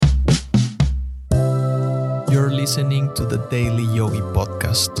listening to the Daily Yogi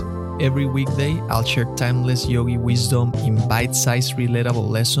Podcast. Every weekday, I'll share timeless yogi wisdom in bite-sized relatable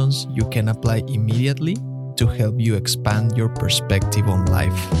lessons you can apply immediately to help you expand your perspective on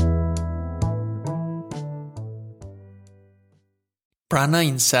life. Prana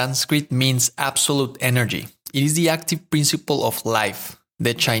in Sanskrit means absolute energy. It is the active principle of life.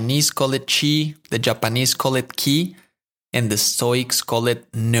 The Chinese call it Qi, the Japanese call it Ki, and the Stoics call it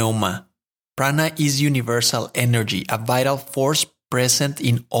Pneuma. Prana is universal energy, a vital force present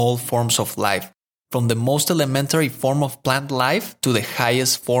in all forms of life, from the most elementary form of plant life to the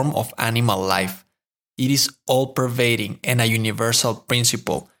highest form of animal life. It is all-pervading and a universal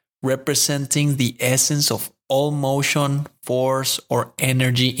principle, representing the essence of all motion, force, or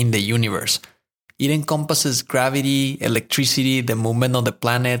energy in the universe. It encompasses gravity, electricity, the movement of the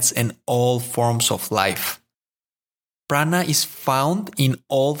planets, and all forms of life. Prana is found in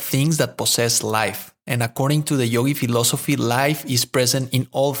all things that possess life, and according to the yogi philosophy, life is present in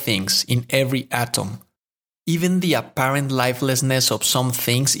all things, in every atom. Even the apparent lifelessness of some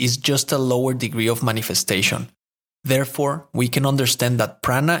things is just a lower degree of manifestation. Therefore, we can understand that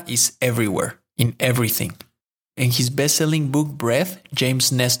prana is everywhere, in everything. In his best-selling book Breath,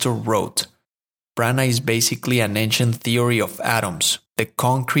 James Nestor wrote, "Prana is basically an ancient theory of atoms, the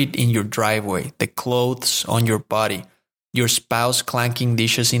concrete in your driveway, the clothes on your body, your spouse clanking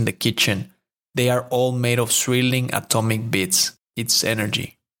dishes in the kitchen. They are all made of swirling atomic bits. It's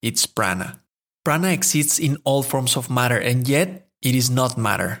energy. It's prana." Prana exists in all forms of matter, and yet it is not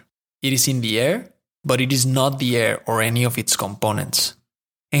matter. It is in the air, but it is not the air or any of its components.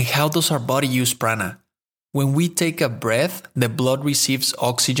 And how does our body use prana? When we take a breath, the blood receives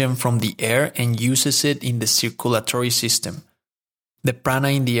oxygen from the air and uses it in the circulatory system. The prana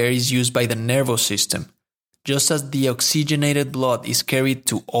in the air is used by the nervous system. Just as the oxygenated blood is carried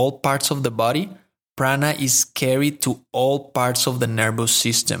to all parts of the body, prana is carried to all parts of the nervous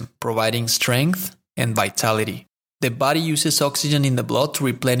system, providing strength and vitality. The body uses oxygen in the blood to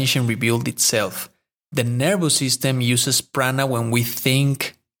replenish and rebuild itself. The nervous system uses prana when we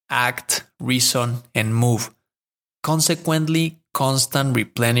think, act, reason, and move. Consequently, constant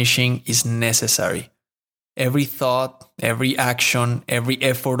replenishing is necessary. Every thought, every action, every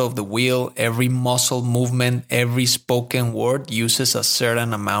effort of the will, every muscle movement, every spoken word uses a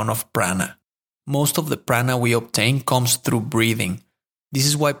certain amount of prana. Most of the prana we obtain comes through breathing. This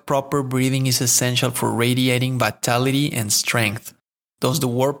is why proper breathing is essential for radiating vitality and strength. Does the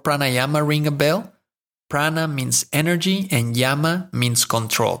word pranayama ring a bell? Prana means energy and yama means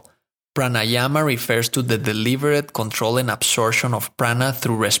control. Pranayama refers to the deliberate control and absorption of prana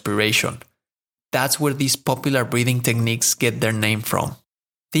through respiration. That's where these popular breathing techniques get their name from.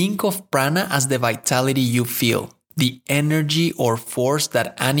 Think of prana as the vitality you feel, the energy or force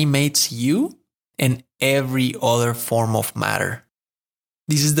that animates you and every other form of matter.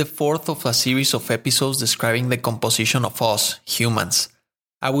 This is the fourth of a series of episodes describing the composition of us, humans.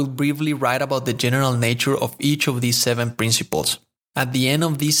 I will briefly write about the general nature of each of these 7 principles. At the end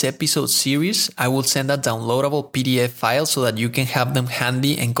of this episode series, I will send a downloadable PDF file so that you can have them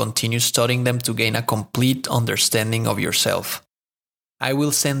handy and continue studying them to gain a complete understanding of yourself. I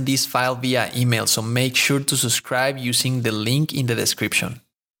will send this file via email, so make sure to subscribe using the link in the description.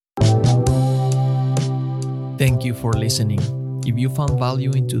 Thank you for listening. If you found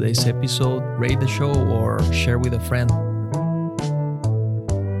value in today's episode, rate the show or share with a friend.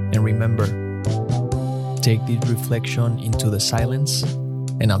 And remember, take this reflection into the silence,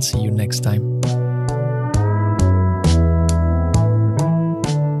 and I'll see you next time.